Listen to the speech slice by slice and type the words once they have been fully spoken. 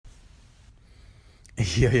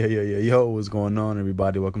Yo, what's going on,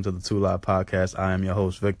 everybody? Welcome to the Two Live Podcast. I am your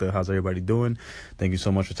host, Victor. How's everybody doing? Thank you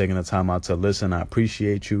so much for taking the time out to listen. I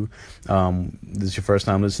appreciate you. This is your first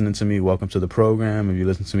time listening to me. Welcome to the program. If you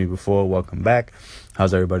listened to me before, welcome back.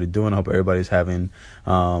 How's everybody doing? I hope everybody's having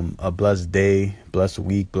a blessed day, blessed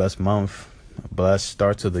week, blessed month, blessed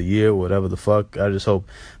start to the year, whatever the fuck. I just hope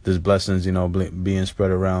there's blessings, being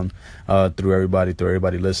spread around through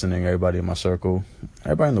everybody listening, everybody in my circle,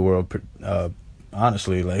 everybody in the world.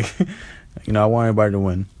 Honestly, like, I want everybody to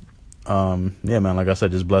win. Yeah, man, like I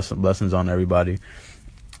said, just blessings on everybody.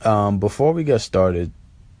 Before we get started,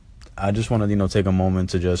 I just want to, take a moment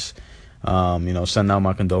to just, send out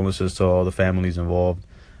my condolences to all the families involved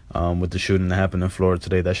with the shooting that happened in Florida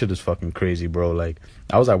today. That shit is fucking crazy, bro. Like,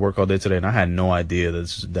 I was at work all day today, and I had no idea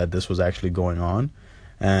that this was actually going on.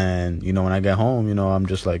 And, when I get home, I'm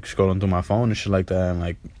just, like, scrolling through my phone and shit like that, and,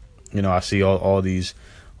 like, I see all these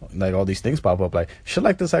things pop up. Like, shit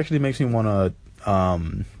like this actually makes me want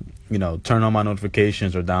to turn on my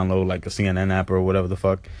notifications or download like a CNN app or whatever the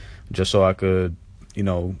fuck, just so I could be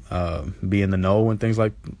in the know when things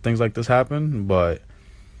like this happen. But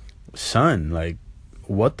son, like,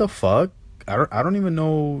 what the fuck? I don't even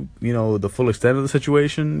know the full extent of the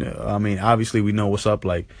situation. I mean, obviously we know what's up,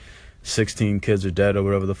 like 16 kids are dead or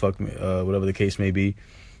whatever the fuck, whatever the case may be.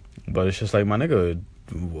 But it's just like, my nigga,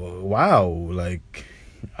 wow, like,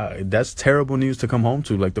 that's terrible news to come home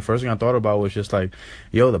to. Like, the first thing I thought about was just like,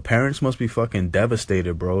 yo, the parents must be fucking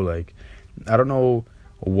devastated, bro. Like, I don't know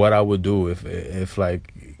what I would do if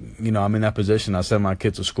like, I'm in that position. I send my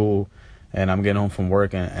kid to school and I'm getting home from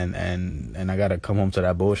work and I gotta come home to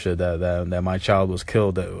that bullshit that my child was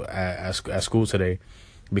killed at school today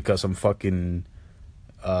because some fucking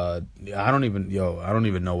I don't even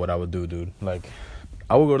know what I would do, dude. Like,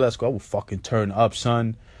 I would go to that school, I would fucking turn up,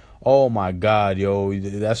 son. Oh my God, yo,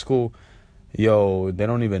 that school, yo, they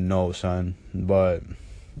don't even know, son. But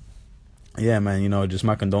yeah, man, just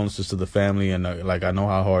my condolences to the family, and like, I know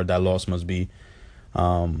how hard that loss must be.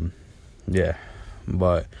 Yeah,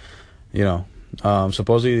 but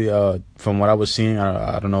supposedly, from what I was seeing,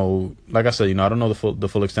 I don't know. Like I said, I don't know the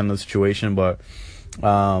full extent of the situation, but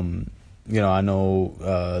I know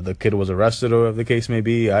the kid was arrested, or whatever the case may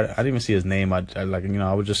be. I didn't even see his name. I like,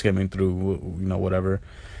 I was just skimming through, whatever.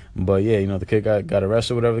 But yeah, the kid got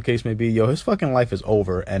arrested, whatever the case may be. Yo, his fucking life is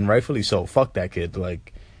over, and rightfully so. Fuck that kid.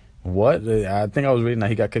 Like, what? I think I was reading that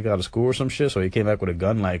he got kicked out of school or some shit, so he came back with a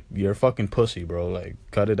gun. Like, you're a fucking pussy, bro. Like,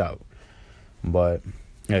 cut it out. But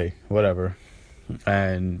hey, whatever.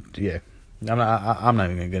 And yeah, I'm not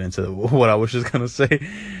even gonna get into what I was just gonna say.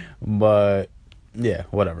 But yeah,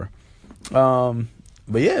 whatever. But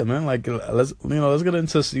yeah, man, like, let's get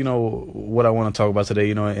into what I want to talk about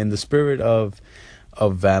today. In the spirit of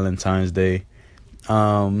Valentine's Day,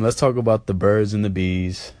 let's talk about the birds and the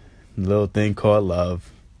bees, little thing called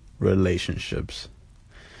love, relationships.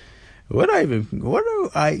 What do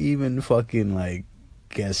I even fucking, like,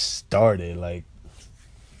 get started? Like,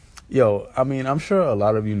 yo, I mean, I'm sure a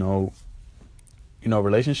lot of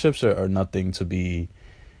relationships are nothing to be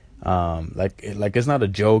like it's not a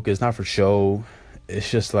joke, it's not for show. It's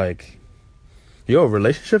just like, yo,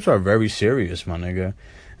 relationships are very serious, my nigga.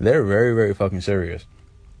 They're very, very fucking serious.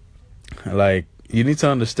 Like, you need to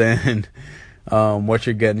understand what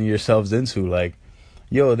you're getting yourselves into. Like,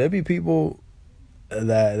 yo, there be people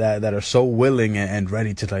that are so willing and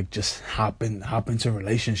ready to, like, just hop into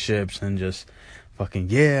relationships and just fucking,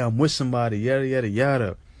 yeah, I'm with somebody, yada yada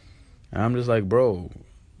yada. And I'm just like, bro,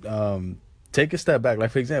 take a step back. Like,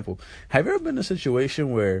 for example, have you ever been in a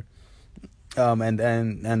situation where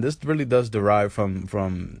and this really does derive from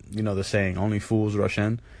the saying, only fools rush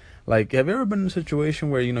in. Like, have you ever been in a situation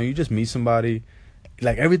where you just meet somebody,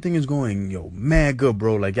 like, everything is going, yo, mad good,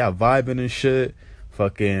 bro, like, y'all vibing and shit,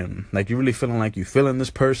 fucking, like, you really feeling like you feeling this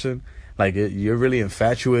person, like, you're really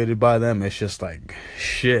infatuated by them. It's just like,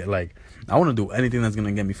 shit, like, I want to do anything that's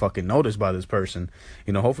gonna get me fucking noticed by this person.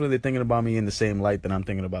 Hopefully they're thinking about me in the same light that I'm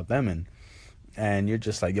thinking about them in. And you're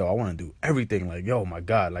just like, yo, I want to do everything. Like, yo, my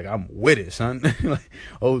God, like, I'm with it, son. Like,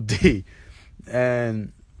 OD.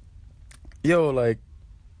 And yo, like,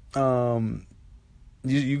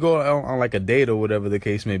 you go on like a date or whatever the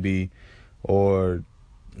case may be, or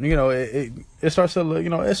it starts to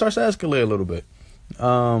escalate a little bit.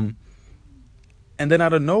 And then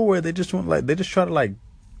out of nowhere, they just try to, like,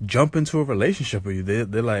 jump into a relationship with you.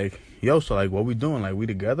 They're like, yo, so, like, what we doing? Like, we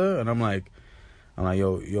together? And I'm like,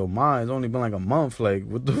 yo, it's only been like a month. Like,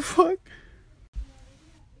 what the fuck?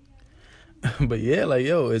 But yeah, like,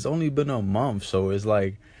 yo, it's only been a month, so it's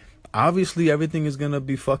like, obviously everything is gonna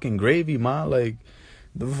be fucking gravy, ma. Like,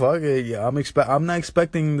 the fuck, yeah, I'm not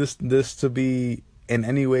expecting this to be in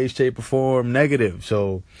any way, shape, or form negative.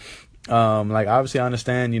 So, like, obviously I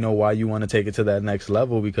understand, why you want to take it to that next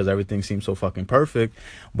level because everything seems so fucking perfect,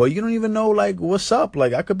 but you don't even know, like, what's up.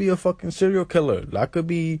 Like, I could be a fucking serial killer. I could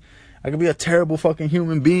be a terrible fucking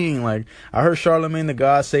human being. Like, I heard Charlamagne the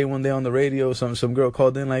God say one day on the radio, some girl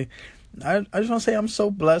called in, like, I just want to say I'm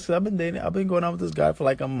so blessed. I've been going out with this guy for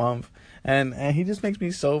like a month, and he just makes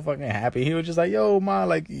me so fucking happy. He was just like, yo, ma,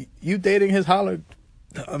 like, you dating his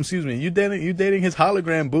you dating his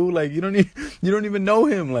hologram, boo. Like, you don't even know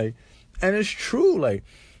him. Like, and it's true. Like,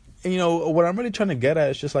 what I'm really trying to get at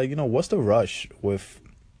is just like, what's the rush with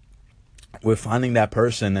finding that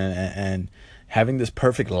person and having this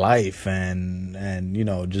perfect life and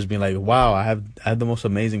just being like, wow, I have the most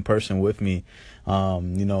amazing person with me.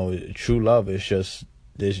 True love is just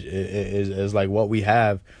is like what we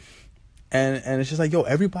have. And it's just like, yo,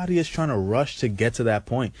 everybody is trying to rush to get to that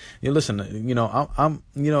point. Listen, I'm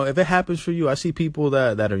if it happens for you, I see people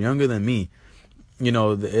that are younger than me.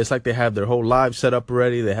 It's like they have their whole lives set up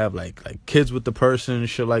already. They have like kids with the person and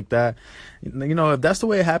shit like that. If that's the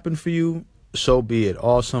way it happened for you, so be it.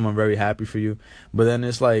 Awesome. I'm very happy for you. But then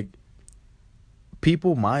it's like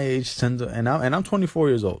people my age tend to, and I'm 24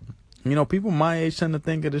 years old. People my age tend to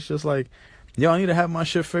think that it's just like, yo, I need to have my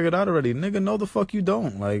shit figured out already. Nigga, no the fuck you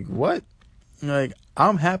don't. Like, what? Like,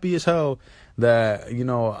 I'm happy as hell that,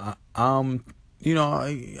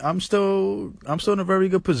 I'm still in a very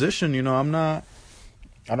good position.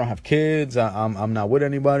 I don't have kids. I'm not with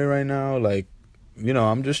anybody right now. Like,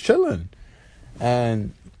 I'm just chilling.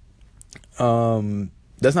 And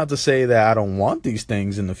that's not to say that I don't want these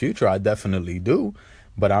things in the future. I definitely do.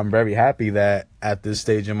 But I'm very happy that at this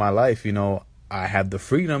stage in my life, I have the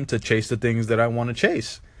freedom to chase the things that I want to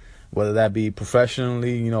chase. Whether that be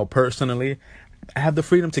professionally, personally. I have the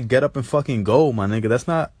freedom to get up and fucking go, my nigga. That's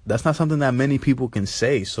not something that many people can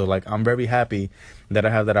say. So, like, I'm very happy that I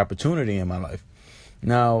have that opportunity in my life.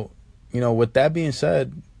 Now, with that being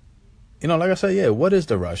said, like I said, yeah, what is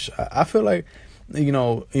the rush? I feel like, a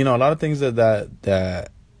lot of things that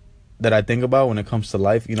I think about when it comes to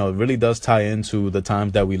life, it really does tie into the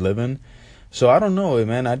times that we live in. So I don't know,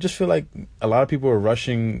 man. I just feel like a lot of people are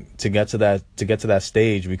rushing to get to that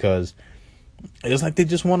stage because it's like they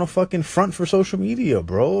just want to fucking front for social media,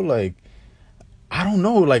 bro. Like, I don't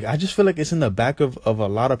know. Like, I just feel like it's in the back of a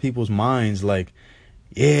lot of people's minds. Like,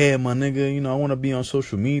 yeah, my nigga, I want to be on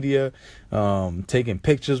social media, taking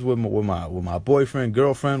pictures with my boyfriend,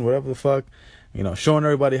 girlfriend, whatever the fuck, showing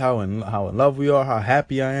everybody how in love we are, how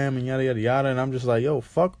happy I am, and yada yada yada. And I'm just like, yo,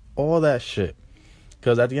 fuck all that shit.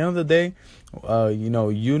 Because at the end of the day, you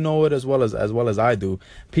know it as well as I do.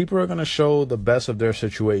 People are gonna show the best of their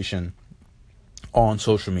situation on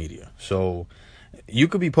social media. So you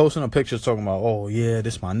could be posting a picture talking about, oh yeah,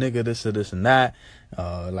 this my nigga, this and that.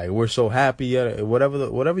 Like, we're so happy, yeah,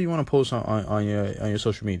 whatever you want to post on your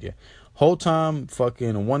social media. Whole time,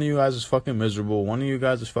 fucking one of you guys is fucking miserable. One of you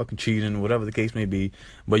guys is fucking cheating, whatever the case may be.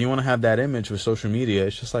 But you want to have that image with social media.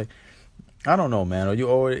 It's just like, I don't know, man.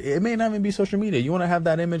 Or it may not even be social media. You want to have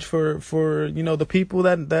that image for the people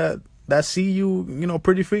that see you,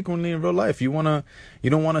 pretty frequently in real life. You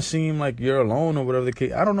don't want to seem like you're alone or whatever the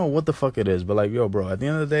case. I don't know what the fuck it is, but like, yo, bro, at the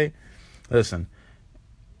end of the day, listen,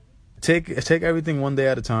 take everything one day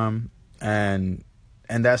at a time, and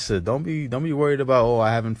that's it. Don't be worried about, oh,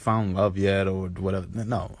 I haven't found love yet or whatever.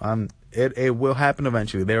 No, it will happen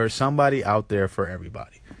eventually. There is somebody out there for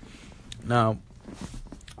everybody. Now,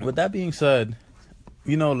 with that being said,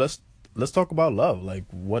 let's talk about love. Like,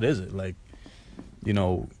 what is it? Like,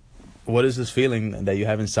 what is this feeling that you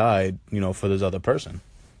have inside, for this other person?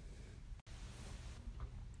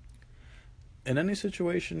 In any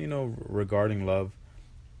situation, regarding love,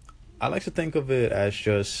 I like to think of it as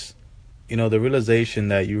just, the realization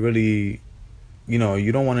that you really,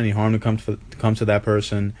 you don't want any harm to come to that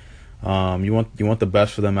person. You want the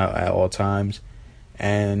best for them at all times.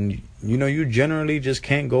 And, you generally just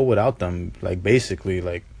can't go without them. Like, basically,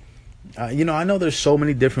 like, I know there's so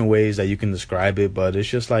many different ways that you can describe it, but it's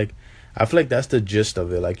just like, I feel like that's the gist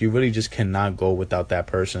of it. Like, you really just cannot go without that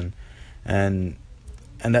person. And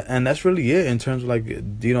that's really it in terms of, like,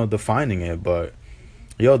 defining it. But,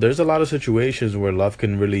 yo, there's a lot of situations where love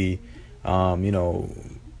can really,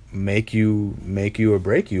 make you or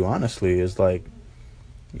break you, honestly. It's like,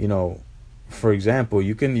 for example,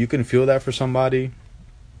 you can feel that for somebody.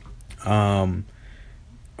 Let's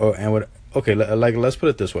put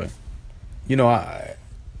it this way.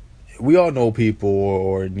 We all know people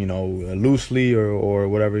or loosely or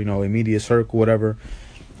whatever, immediate circle, whatever.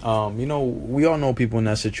 We all know people in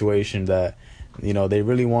that situation that, they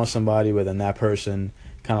really want somebody, but then that person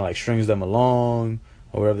kind of like strings them along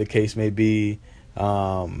or whatever the case may be.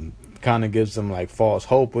 kind of gives them like false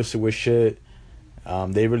hope with shit.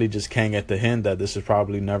 They really just can't get the hint that this is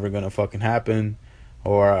probably never gonna fucking happen,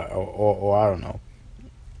 or I don't know.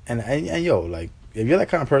 And yo, like, if you're that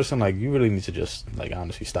kind of person, like, you really need to just, like,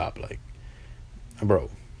 honestly stop. Like, bro,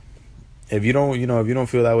 if you don't, if you don't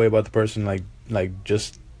feel that way about the person, like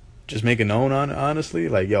just make it known. Honestly,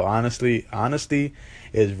 like, yo, honesty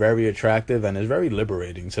is very attractive and it's very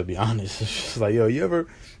liberating, to be honest. It's just like, yo, you ever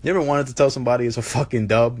wanted to tell somebody it's a fucking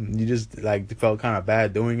dub? You just, like, felt kind of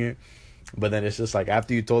bad doing it, but then it's just like,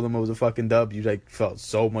 after you told them it was a fucking dub, you, like, felt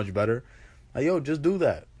so much better. Like, yo, just do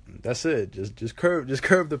that. That's it. Just curve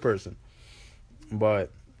the person.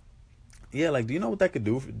 But yeah, like, do you know what that could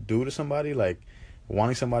do to somebody? Like,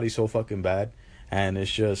 wanting somebody so fucking bad, and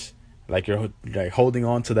it's just like you're, like, holding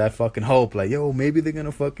on to that fucking hope. Like, yo, maybe they're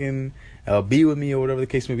gonna fucking be with me, or whatever the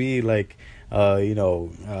case may be. Like,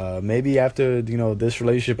 maybe after, this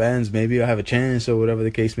relationship ends, maybe I'll have a chance, or whatever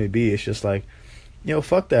the case may be. It's just like, yo,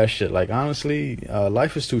 fuck that shit. Like, honestly,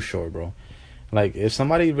 life is too short, bro. Like, if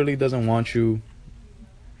somebody really doesn't want you,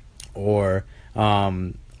 or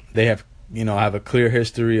they have a clear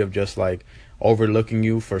history of just, like, overlooking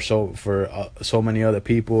you for so many other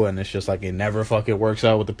people, and it's just like it never fucking works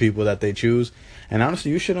out with the people that they choose. And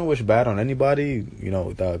honestly, you shouldn't wish bad on anybody.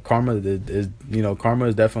 The karma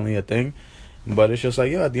is definitely a thing, but it's just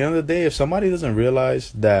like, at the end of the day, if somebody doesn't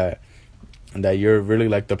realize that you're really,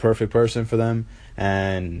 like, the perfect person for them,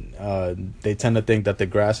 and they tend to think that the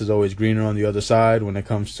grass is always greener on the other side when it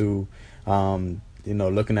comes to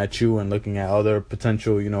looking at you and looking at other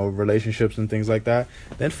potential, relationships and things like that,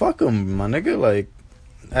 then fuck them, my nigga. Like,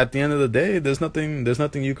 at the end of the day, there's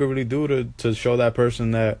nothing you could really do to show that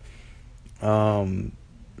person that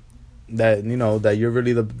that you're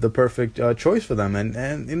really the perfect choice for them.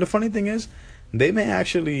 And the funny thing is, they may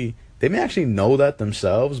actually know that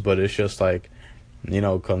themselves, but it's just like,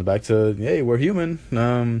 comes back to, hey, we're human.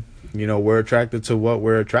 We're attracted to what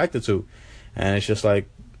we're attracted to, and it's just like,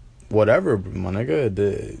 whatever, my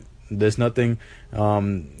nigga. There's nothing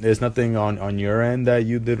on your end that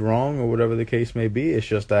you did wrong, or whatever the case may be. It's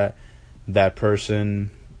just that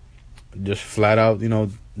person just flat out,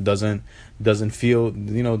 doesn't feel,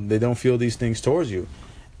 they don't feel these things towards you.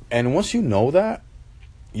 And once you know that,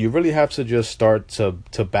 you really have to just start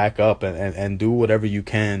to back up and do whatever you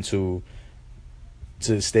can to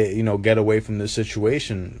stay, get away from this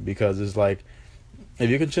situation. Because it's like, if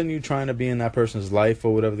you continue trying to be in that person's life,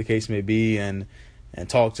 or whatever the case may be, and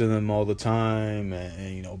talk to them all the time,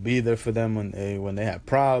 and be there for them when they have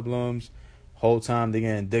problems, whole time they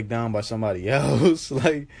getting dicked down by somebody else,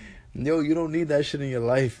 like, yo, you don't need that shit in your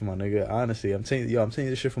life, my nigga. Honestly, I'm telling you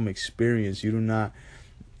this shit from experience. You do not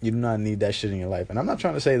need that shit in your life. And I'm not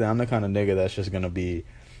trying to say that I'm the kind of nigga that's just gonna be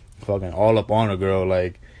fucking all up on a girl,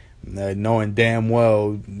 like, knowing damn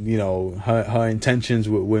well, her intentions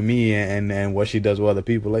with me, and what she does with other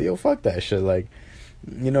people. Like, yo, fuck that shit. Like,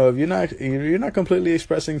 if you're not completely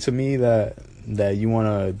expressing to me that you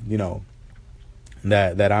want to,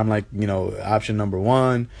 that I'm, like, option number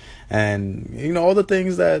one, and all the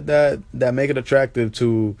things that make it attractive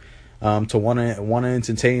to want to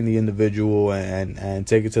entertain the individual and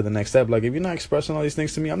take it to the next step. Like, if you're not expressing all these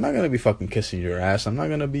things to me, I'm not gonna be fucking kissing your ass. I'm not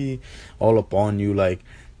gonna be all up on you, like,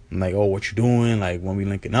 oh, what you doing, like, when we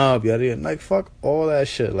linking up, yada yada. Like, fuck all that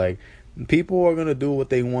shit. Like, people are gonna do what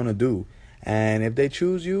they want to do, and if they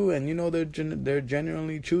choose you, and they're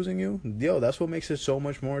genuinely choosing you, yo, that's what makes it so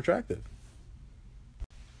much more attractive.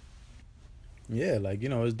 Yeah, like,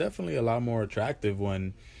 it's definitely a lot more attractive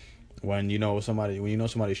when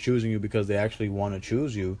somebody's choosing you because they actually want to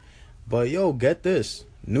choose you. But yo, get this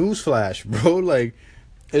newsflash, bro. Like,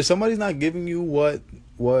 if somebody's not giving you what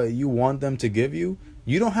you want them to give you,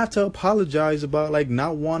 you don't have to apologize about, like,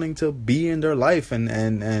 not wanting to be in their life and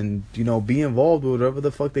be involved with whatever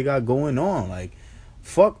the fuck they got going on. Like,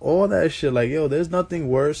 fuck all that shit. Like, yo, there's nothing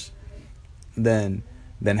worse than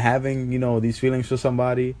having, these feelings for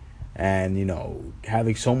somebody, and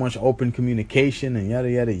having so much open communication and yada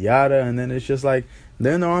yada yada, and then it's just like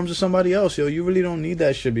they're in the arms of somebody else. Yo, you really don't need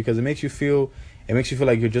that shit, because it makes you feel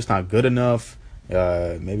like you're just not good enough.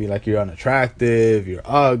 Maybe like you're unattractive, you're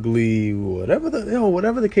ugly, whatever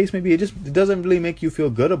the case may be. It doesn't really make you feel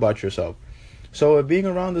good about yourself. So if being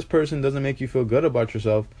around this person doesn't make you feel good about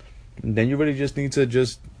yourself, then you really just need to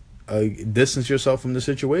just distance yourself from the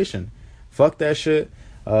situation. Fuck that shit.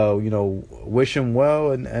 Wish him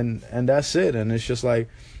well, and that's it. And it's just like,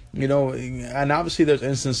 and obviously there's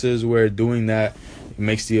instances where doing that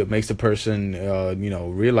makes the person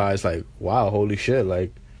realize, like, wow, holy shit,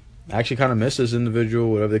 like, I actually kind of miss this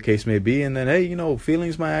individual, whatever the case may be. And then, hey,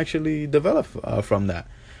 feelings might actually develop from that.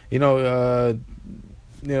 you know,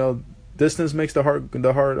 you know, distance makes the heart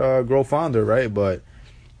grow fonder, right? But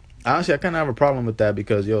honestly, I kind of have a problem with that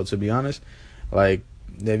because, yo, to be honest, like,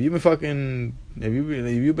 if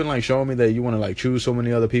you've been like showing me that you want to like choose so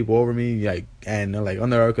many other people over me, like, and like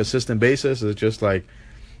under a consistent basis, it's just like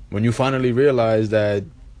when you finally realize that,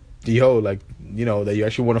 yo, like, you know, that you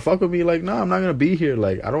actually want to fuck with me, like, no, I'm not gonna be here.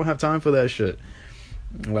 Like, I don't have time for that shit.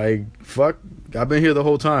 Like, fuck, I've been here the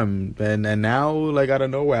whole time, and now, like, out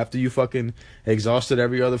of nowhere, after you fucking exhausted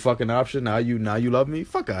every other fucking option, now you love me.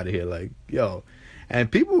 Fuck out of here, like, yo.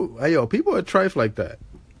 And people, yo, people are trife like that.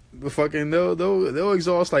 Fucking they'll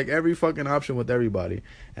exhaust like every fucking option with everybody,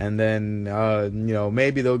 and then you know,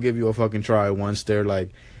 maybe they'll give you a fucking try once they're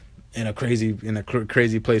like in a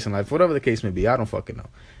crazy place in life, whatever the case may be. I don't fucking know,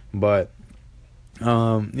 but you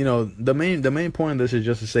know, the main point of this is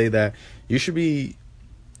just to say that you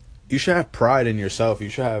should have pride in yourself. You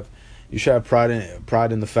should have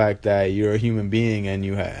pride in the fact that you're a human being, and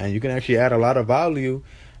you can actually add a lot of value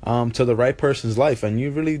to the right person's life, and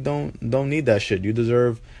you really don't need that shit. You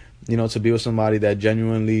deserve, you know, to be with somebody that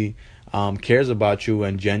genuinely cares about you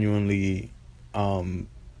and genuinely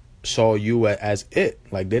saw you as it.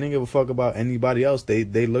 Like, they didn't give a fuck about anybody else. They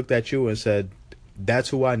looked at you and said, that's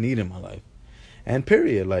who I need in my life, and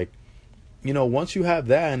period. Like, you know, once you have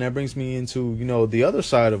that, and that brings me into, you know, the other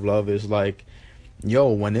side of love is like, yo,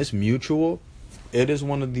 when it's mutual, it is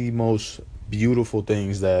one of the most beautiful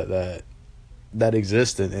things that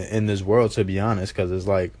exist in this world, to be honest. Because it's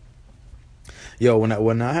like, yo,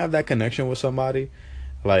 when I have that connection with somebody,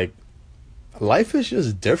 like, life is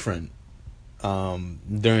just different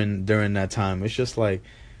during that time. It's just like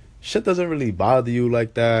shit doesn't really bother you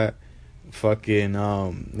like that. Fucking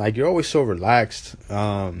like, you're always so relaxed.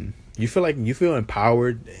 You feel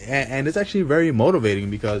empowered, and it's actually very motivating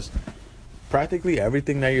because practically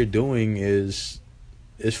everything that you're doing is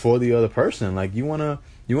for the other person. Like, you wanna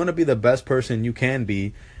be the best person you can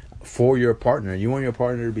be for your partner. You want your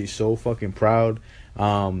partner to be so fucking proud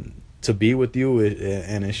to be with you,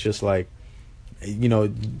 and it's just like, you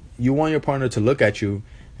know, you want your partner to look at you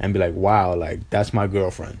and be like, wow, like, that's my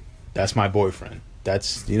girlfriend, that's my boyfriend,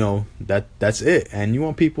 that's, you know, that's it. And you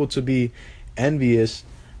want people to be envious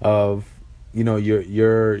of, you know,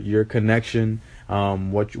 your connection,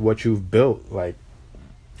 what you've built. Like,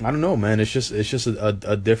 I don't know, man, it's just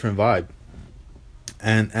a different vibe,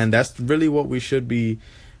 and that's really what we should be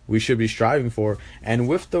striving for, and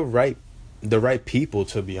with the right people,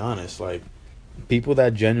 to be honest. Like, people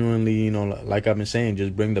that genuinely, you know, like I've been saying,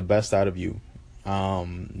 just bring the best out of you.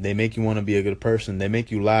 They make you want to be a good person. They make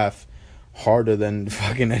you laugh harder than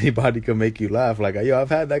fucking anybody can make you laugh. Like, yo, I've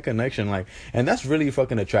had that connection, like, and that's really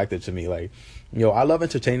fucking attractive to me. Like, yo, I love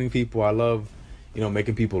entertaining people. I love, you know,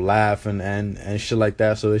 making people laugh and shit like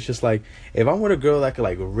that. So it's just like, if I'm with a girl that could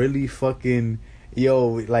like really fucking, yo,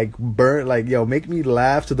 like, burn, like, yo, make me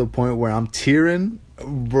laugh to the point where I'm tearing,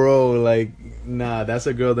 bro, like, nah, that's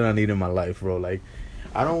a girl that I need in my life, bro. Like,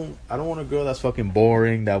 I don't want a girl that's fucking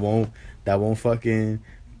boring, that won't fucking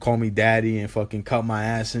call me daddy and fucking cut my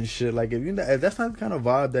ass and shit. Like, if that's not the kind of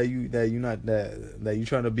vibe that you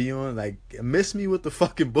trying to be on, like, miss me with the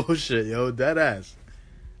fucking bullshit, yo, dead ass.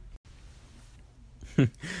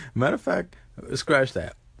 Matter of fact, scratch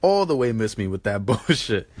that. All the way miss me with that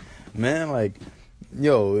bullshit, man. Like,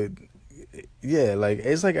 yo, yeah, like,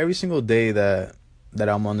 it's like every single day that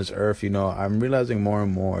I'm on this earth, you know, I'm realizing more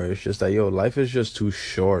and more. It's just that, yo, life is just too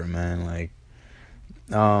short, man. Like,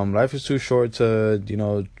 life is too short to, you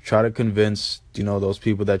know, try to convince, you know, those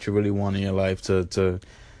people that you really want in your life to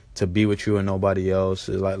be with you and nobody else.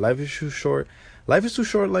 It's like, life is too short. Life is too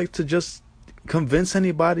short, like, to just convince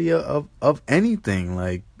anybody of anything.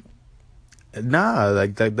 Like, nah,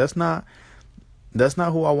 like that's not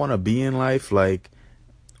who I want to be in life. Like,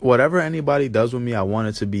 whatever anybody does with me, I want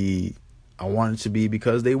it to be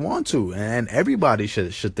because they want to, and everybody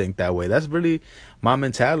should think that way. That's really my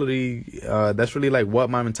mentality. That's really like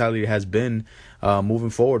what my mentality has been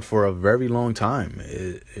moving forward for a very long time.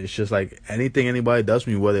 It's just like, anything anybody does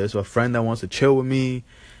with me, whether it's a friend that wants to chill with me,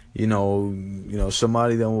 you know,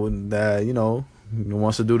 somebody that you know,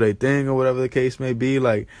 wants to do their thing or whatever the case may be.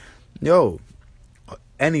 Like, yo,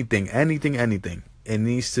 anything, it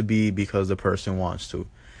needs to be because the person wants to,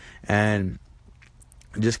 and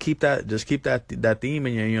just keep that theme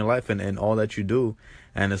in your life and all that you do,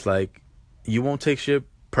 and it's like, you won't take shit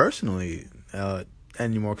personally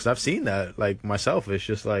anymore, because I've seen that, like, myself. It's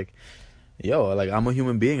just like, yo, like, I'm a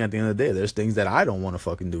human being at the end of the day. There's things that I don't want to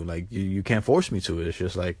fucking do. Like, you can't force me to it. It's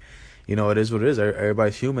just like, you know, it is what it is.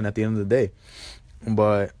 Everybody's human at the end of the day.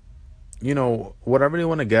 But, you know, what I really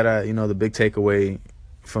want to get at, you know, the big takeaway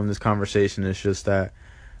from this conversation is just that,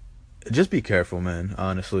 just be careful, man.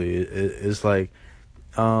 Honestly, it's like,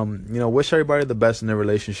 wish everybody the best in their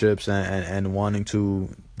relationships, and wanting to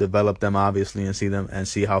develop them, obviously, and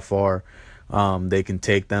see how far they can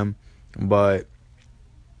take them. But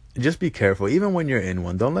just be careful, even when you're in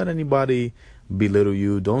one. Don't let anybody belittle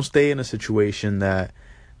you. Don't stay in a situation that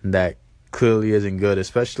clearly isn't good,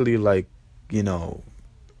 especially like, you know,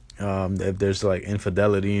 if there's like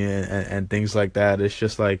infidelity and things like that. It's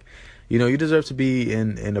just like, you deserve to be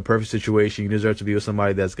in a perfect situation. You deserve to be with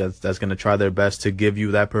somebody that's going to try their best to give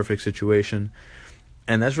you that perfect situation.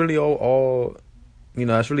 And that's really all,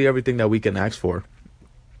 that's really everything that we can ask for.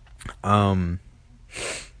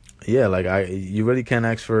 Yeah, like you really can't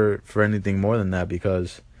ask for anything more than that,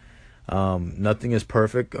 because nothing is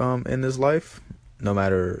perfect in this life, no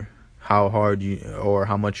matter how hard you or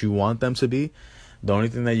how much you want them to be. The only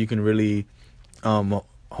thing that you can really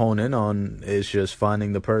hone in on is just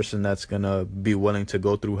finding the person that's gonna be willing to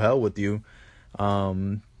go through hell with you,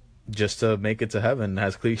 just to make it to heaven.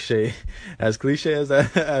 As cliche as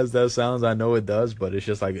that sounds, I know it does, but it's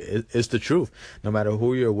just like it's the truth. No matter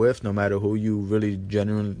who you're with, no matter who you really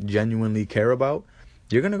genuinely care about,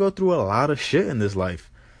 you're gonna go through a lot of shit in this life,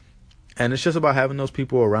 and it's just about having those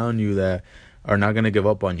people around you that are not gonna give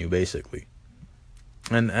up on you, basically.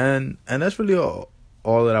 And that's really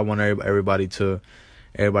all that I want everybody to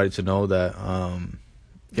know, that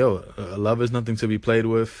love is nothing to be played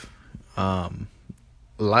with.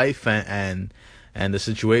 Life and the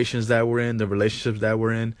situations that we're in, the relationships that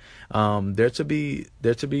we're in, they're to be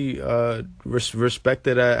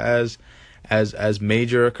respected as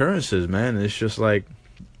major occurrences, man. It's just like,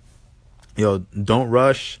 don't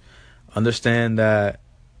rush. Understand that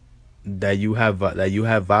you have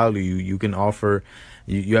value. You can offer.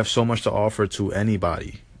 You have so much to offer to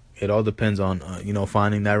anybody. It all depends on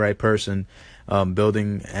finding that right person,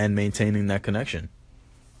 building and maintaining that connection.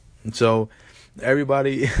 So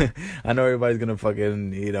everybody, I know everybody's gonna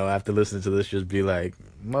fucking, after listening to this, just be like,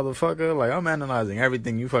 motherfucker, like, I'm analyzing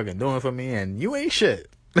everything you fucking doing for me and you ain't shit.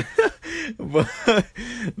 But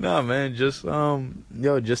nah, man, just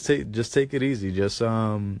just take it easy. Just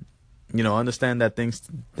understand that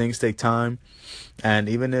things take time, and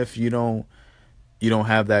even if you don't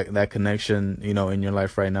have that connection, in your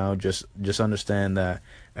life right now, just understand that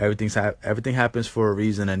everything happens for a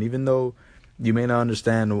reason. And even though you may not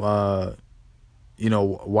understand why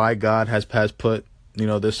God has put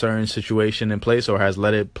this certain situation in place, or has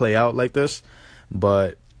let it play out like this,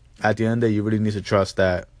 but at the end of the day, you really need to trust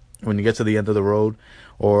that when you get to the end of the road,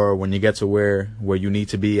 or when you get to where you need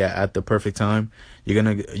to be at the perfect time, you're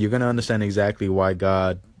gonna understand exactly why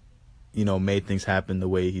God made things happen the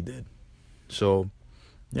way he did. So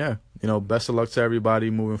yeah, best of luck to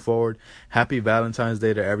everybody moving forward. Happy Valentine's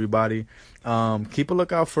Day to everybody. Keep a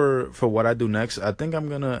lookout for what I do next. I think I'm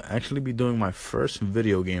gonna actually be doing my first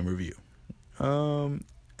video game review.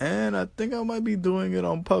 And I think I might be doing it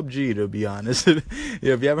on PUBG, to be honest. Yeah,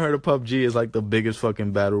 if you haven't heard of PUBG, it's like the biggest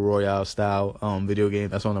fucking battle royale style video game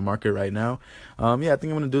that's on the market right now. Yeah, I think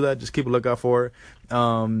I'm gonna do that. Just keep a lookout for it.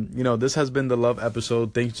 This has been the Love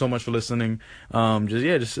episode. Thank you so much for listening.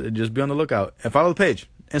 Just be on the lookout and follow the page,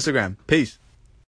 Instagram. Peace.